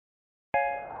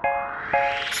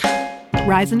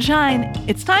Rise and shine.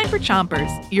 It's time for Chompers,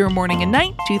 your morning and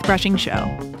night toothbrushing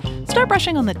show. Start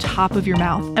brushing on the top of your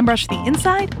mouth and brush the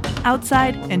inside,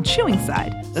 outside, and chewing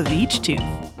side of each tooth.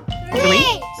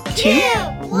 3, 2,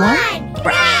 1,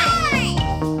 brush!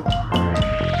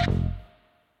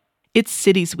 It's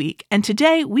Cities Week, and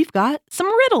today we've got some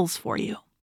riddles for you.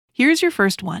 Here's your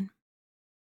first one.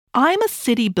 I'm a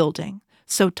city building,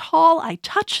 so tall I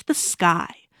touch the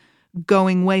sky.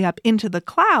 Going way up into the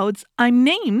clouds, I'm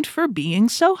named for being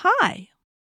so high.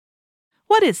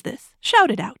 What is this?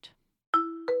 Shout it out.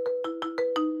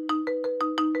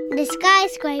 The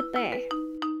skyscraper.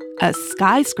 A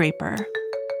skyscraper.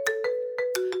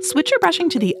 Switch your brushing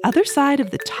to the other side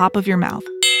of the top of your mouth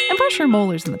and brush your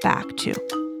molars in the back, too.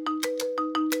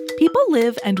 People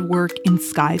live and work in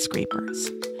skyscrapers.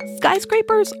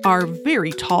 Skyscrapers are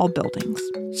very tall buildings,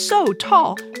 so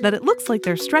tall that it looks like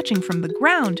they're stretching from the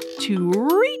ground to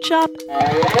reach up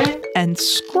and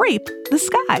scrape the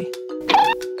sky.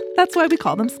 That's why we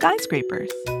call them skyscrapers.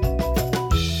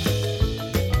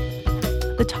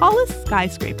 The tallest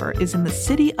skyscraper is in the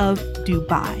city of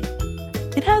Dubai.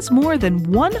 It has more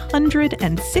than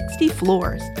 160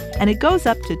 floors, and it goes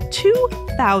up to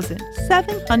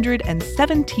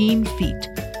 2,717 feet.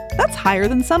 That's higher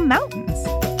than some mountains.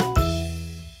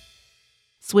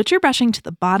 Switch your brushing to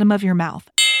the bottom of your mouth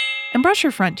and brush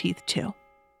your front teeth too.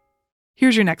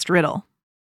 Here's your next riddle.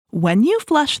 When you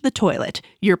flush the toilet,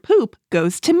 your poop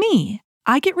goes to me.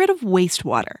 I get rid of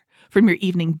wastewater from your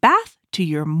evening bath to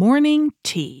your morning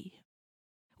tea.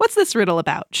 What's this riddle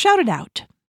about? Shout it out.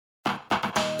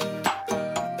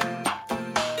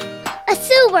 A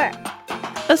sewer.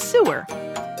 A sewer.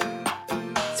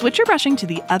 Switch your brushing to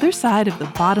the other side of the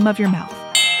bottom of your mouth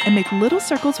and make little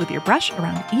circles with your brush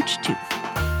around each tooth.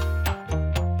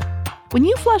 When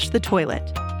you flush the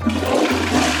toilet,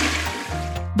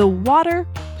 the water,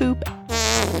 poop,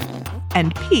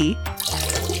 and pee,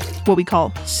 what we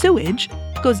call sewage,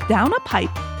 goes down a pipe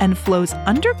and flows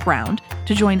underground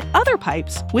to join other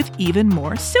pipes with even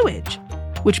more sewage,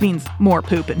 which means more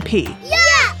poop and pee.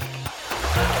 Yeah!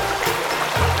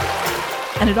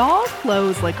 And it all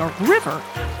flows like a river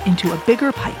into a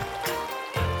bigger pipe.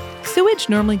 Sewage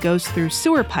normally goes through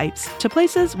sewer pipes to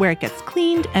places where it gets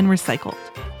cleaned and recycled.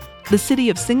 The city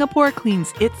of Singapore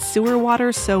cleans its sewer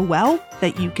water so well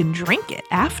that you can drink it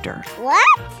after.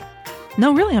 What?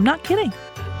 No, really, I'm not kidding.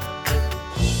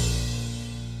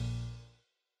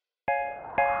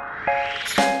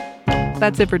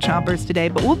 That's it for Chompers today,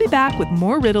 but we'll be back with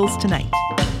more riddles tonight.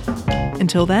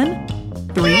 Until then,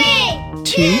 3,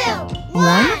 2,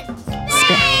 1,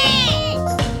 spin.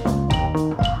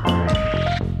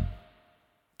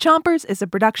 Chompers is a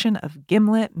production of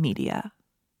Gimlet Media.